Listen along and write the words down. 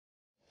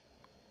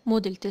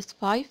Model test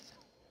 5.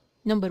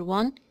 Number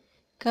 1.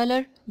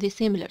 Color the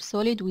similar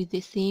solid with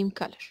the same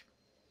color.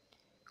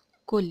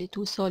 كل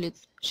two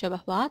solids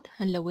شبه بعض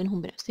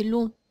هنلونهم بنفس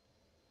اللون.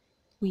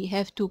 We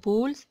have two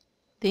balls,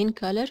 then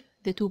color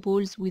the two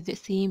balls with the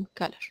same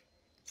color.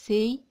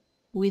 Say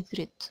with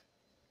red.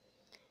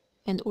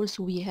 And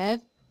also we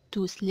have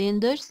two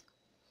cylinders,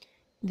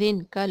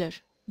 then color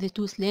the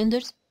two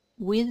cylinders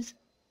with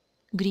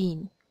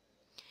green.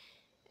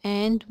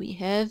 And we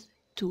have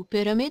two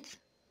pyramids,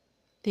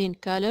 then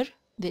color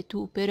the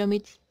two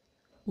pyramids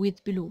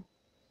with blue.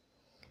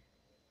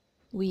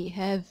 We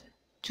have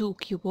two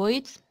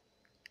cuboids,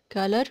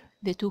 color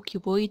the two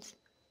cuboids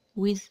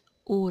with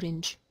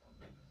orange.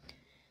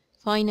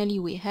 Finally,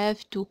 we have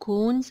two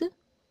cones,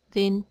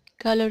 then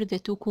color the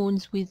two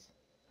cones with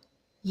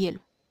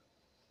yellow.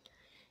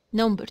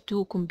 Number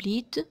 2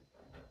 complete.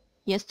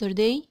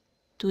 Yesterday,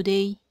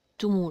 today,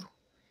 tomorrow.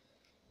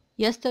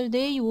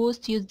 Yesterday was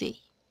Tuesday.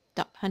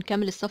 طب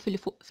هنكمل الصف اللي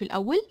فوق في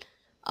الأول.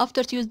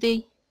 After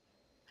Tuesday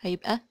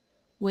هيبقى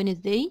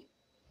Wednesday,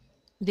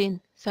 then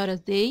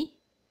Thursday,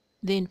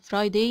 then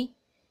Friday,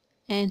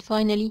 and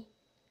finally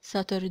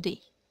Saturday.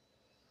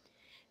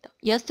 طب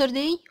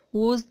yesterday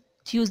was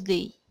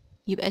Tuesday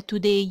يبقى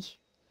today.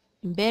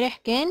 امبارح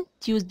كان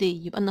Tuesday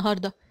يبقى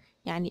النهاردة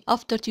يعني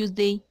after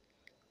Tuesday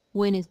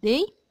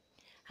Wednesday.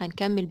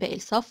 هنكمل باقي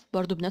الصف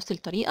برضو بنفس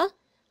الطريقة.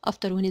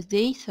 after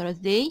Wednesday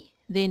Thursday,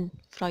 then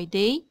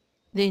Friday,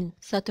 then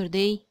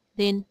Saturday,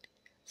 then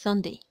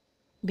Sunday.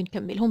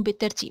 بنكملهم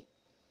بالترتيب.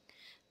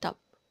 طب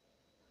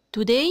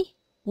today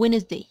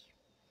Wednesday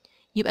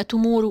يبقى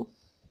tomorrow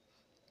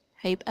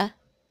هيبقى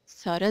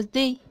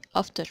Thursday.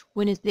 after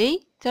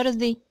Wednesday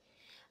Thursday.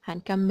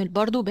 هنكمل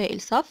برضو باقي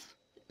الصف.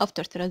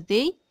 after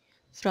Thursday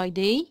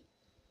Friday,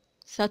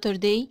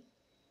 Saturday,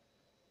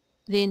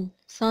 then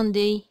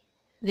Sunday,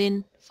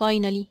 then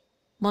finally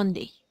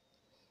Monday.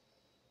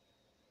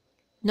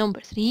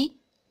 Number 3.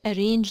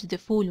 Arrange the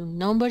following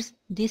numbers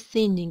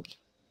descendingly.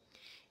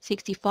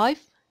 65,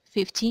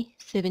 50,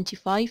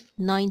 75,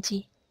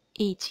 90,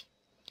 80.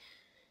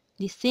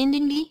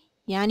 Descendingly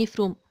يعني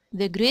from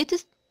the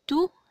greatest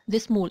to the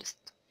smallest.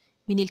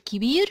 من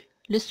الكبير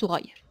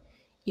للصغير.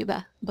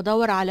 يبقى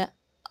بدور على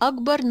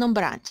أكبر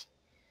نمبر عندي.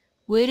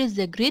 Where is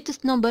the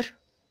greatest number؟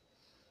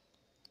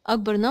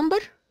 أكبر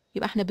نمبر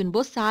يبقى احنا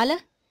بنبص على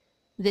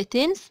the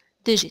 10th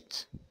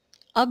digit.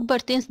 أكبر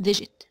 10th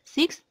digit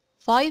 6,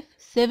 5,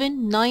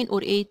 7, 9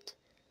 or 8.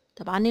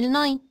 طبعا ال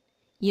 9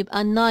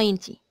 يبقى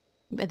 90.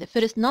 يبقى the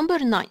first number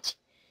 90.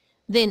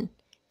 Then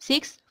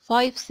 6,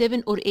 5,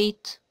 7 or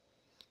 8.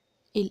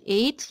 ال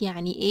 8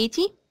 يعني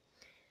 80.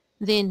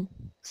 Then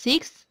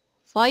 6,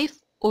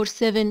 5 or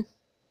 7.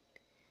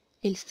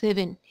 ال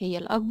 7 هي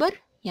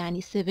الأكبر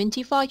يعني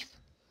 75.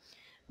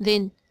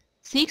 Then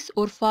 6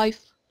 or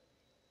 5.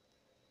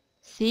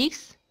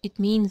 6 it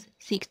means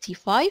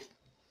 65.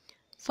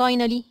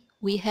 Finally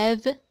we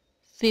have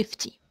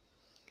 50.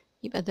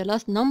 يبقى the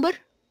last number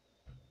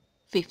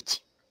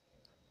 50.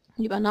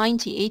 يبقى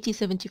 90, 80,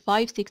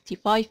 75,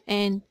 65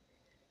 and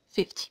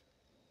 50.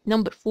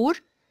 Number 4.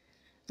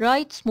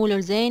 Write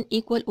smaller than,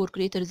 equal or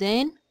greater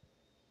than,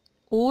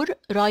 or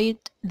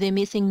write the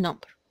missing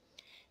number.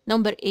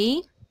 Number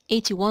A.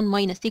 81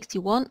 minus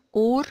 61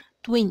 or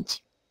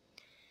 20.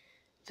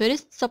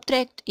 First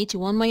subtract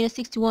 81 minus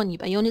 61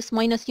 يبقى units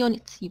minus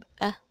units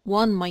يبقى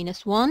 1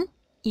 minus 1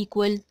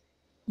 equals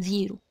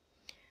 0.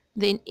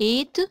 Then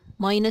 8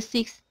 minus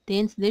 6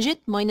 10th digit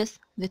minus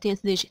the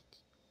 10th digit.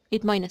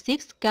 8 minus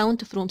 6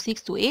 count from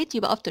 6 to 8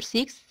 يبقى after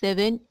 6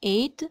 7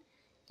 8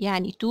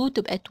 يعني 2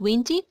 تبقى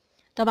 20.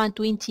 طبعا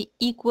 20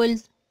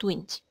 equals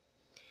 20.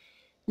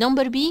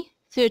 Number B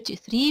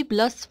 33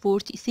 plus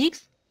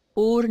 46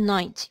 or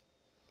 90.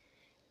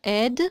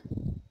 Add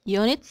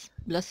units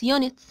plus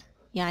units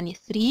يعني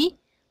 3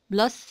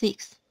 plus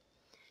 6.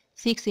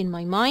 6 in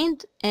my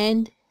mind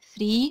and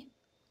 3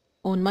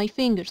 on my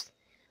fingers.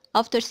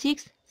 After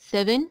 6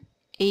 7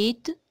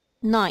 8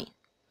 9.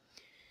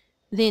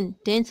 Then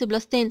 10th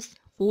plus 10th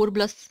 4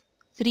 plus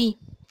 3.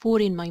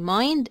 4 in my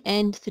mind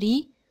and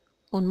 3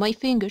 on my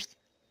fingers.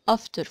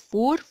 After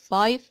 4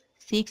 5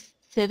 6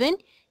 7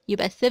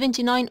 يبقى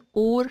 79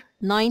 or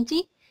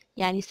 90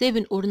 يعني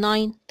 7 or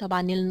 9.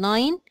 طبعا ال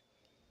 9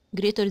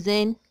 greater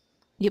than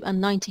يبقى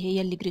ال 90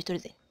 هي اللي greater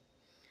than.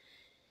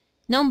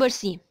 Number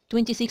C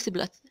 26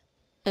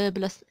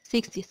 plus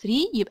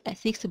 63 يبقى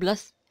 6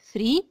 plus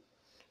 3.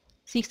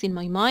 6 in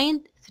my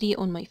mind 3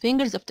 on my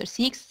fingers. After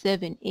 6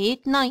 7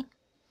 8 9.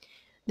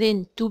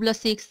 Then 2 plus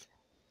 6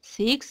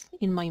 6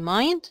 in my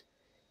mind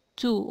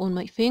 2 on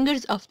my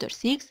fingers. After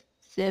 6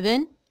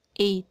 7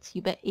 8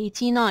 يبقى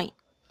 89.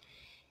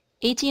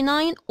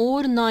 89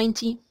 or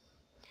 90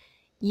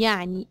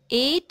 يعني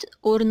 8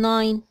 or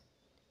 9.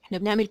 احنا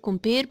بنعمل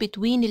compare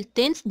between ال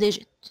 10th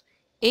digit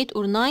 8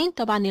 or 9.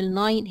 طبعا ال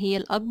 9 هي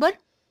الأكبر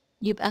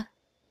يبقى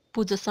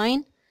put the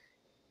sign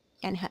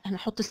يعني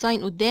هنحط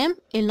الساين قدام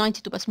ال 90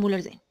 تبقى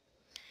smaller than.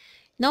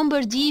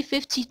 Number D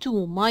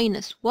 52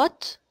 minus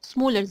what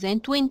smaller than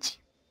 20.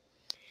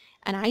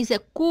 أنا عايزة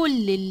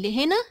كل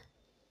اللي هنا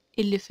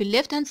اللي في ال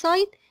left hand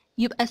side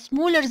يبقى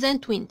smaller than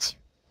 20.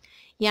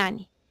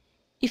 يعني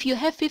if you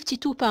have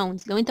 52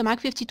 pounds، لو انت معاك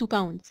 52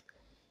 pounds،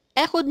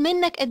 اخد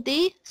منك قد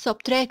ايه؟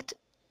 subtract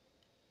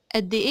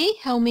قد ايه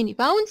how many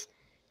pounds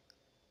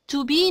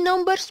to be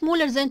number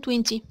smaller than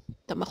 20.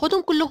 طب ما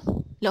اخدهم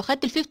كلهم. لو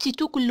خدت ال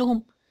 52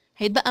 كلهم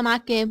هيتبقى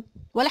معاك كام؟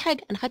 ولا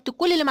حاجة، انا خدت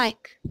كل اللي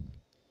معاك،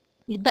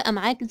 يتبقى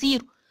معاك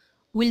 0،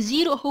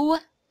 والزيرو هو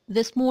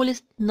the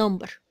smallest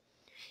number.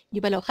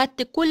 يبقى لو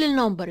خدت كل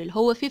النمبر اللي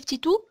هو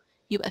 52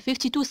 يبقى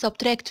 52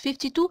 subtract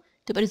 52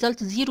 تبقى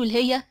result 0 اللي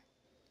هي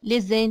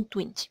less than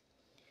 20.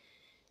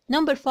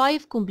 Number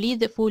 5, complete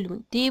the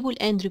following table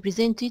and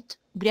represent it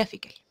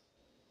graphically.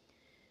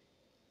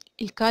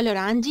 الcolor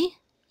عندي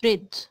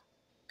red.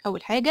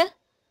 أول حاجة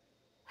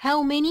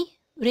how many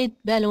red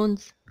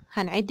balloons؟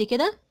 هنعد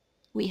كده.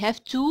 we have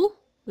 2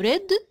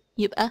 red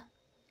يبقى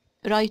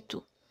write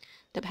 2.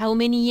 طب how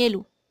many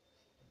yellow؟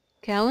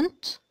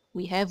 count.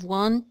 we have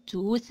 1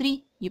 2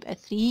 3 يبقى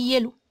 3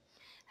 yellow.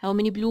 how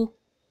many blue؟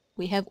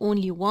 we have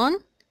only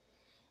 1.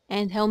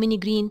 and how many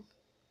green؟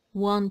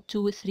 1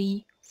 2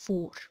 3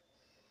 4.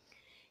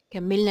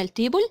 كملنا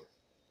التيبل.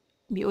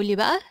 بيقول لي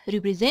بقى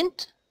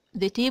represent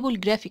the table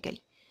graphically.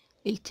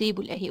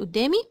 التيبل اهي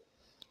قدامي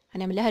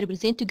هنعملها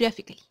represent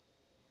graphically.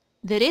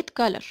 the red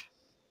color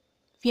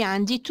في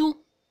عندي 2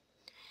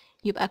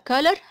 يبقى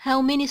color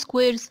how many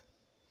squares؟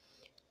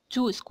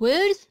 2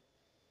 squares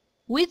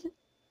with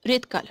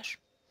red color.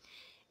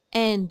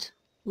 and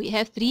we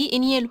have 3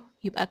 in yellow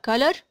يبقى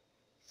color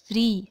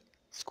 3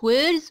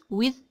 squares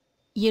with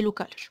yellow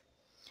color.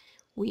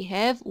 we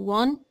have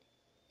 1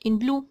 in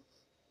blue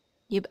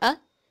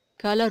يبقى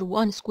color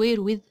 1 square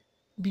with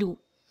blue.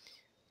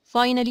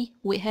 finally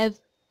we have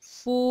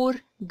 4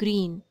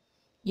 green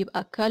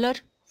يبقى color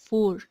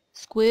 4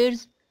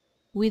 squares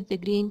with the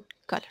green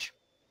color.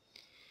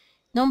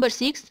 Number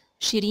 6,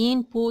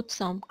 Shireen bought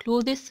some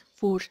clothes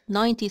for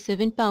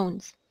 97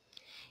 pounds.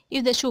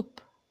 If the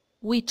shop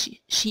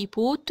which she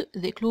bought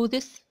the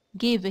clothes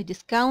gave a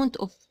discount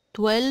of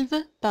 12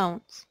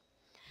 pounds,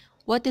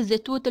 what is the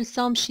total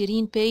sum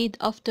Shireen paid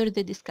after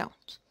the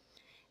discount؟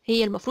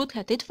 هي المفروض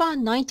هتدفع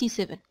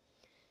 97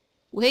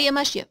 وهي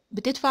ماشية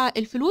بتدفع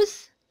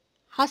الفلوس،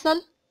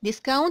 حصل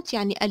discount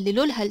يعني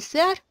قللوا لها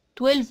السعر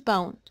 12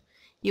 باوند،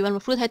 يبقى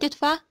المفروض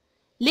هتدفع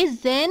less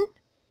than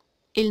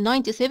ال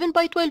 97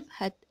 by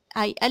 12.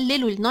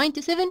 هيقللوا ال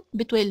 97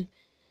 ب 12،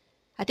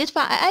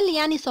 هتدفع أقل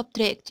يعني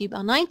subtract،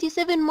 يبقى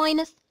 97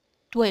 minus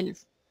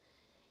 12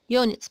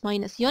 units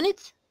minus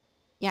units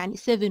يعني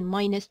 7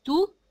 minus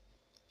 2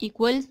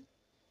 equals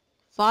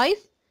 5.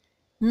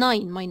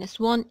 9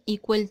 minus 1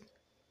 equals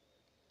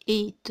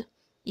 8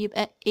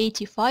 يبقى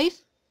 85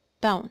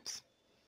 pounds.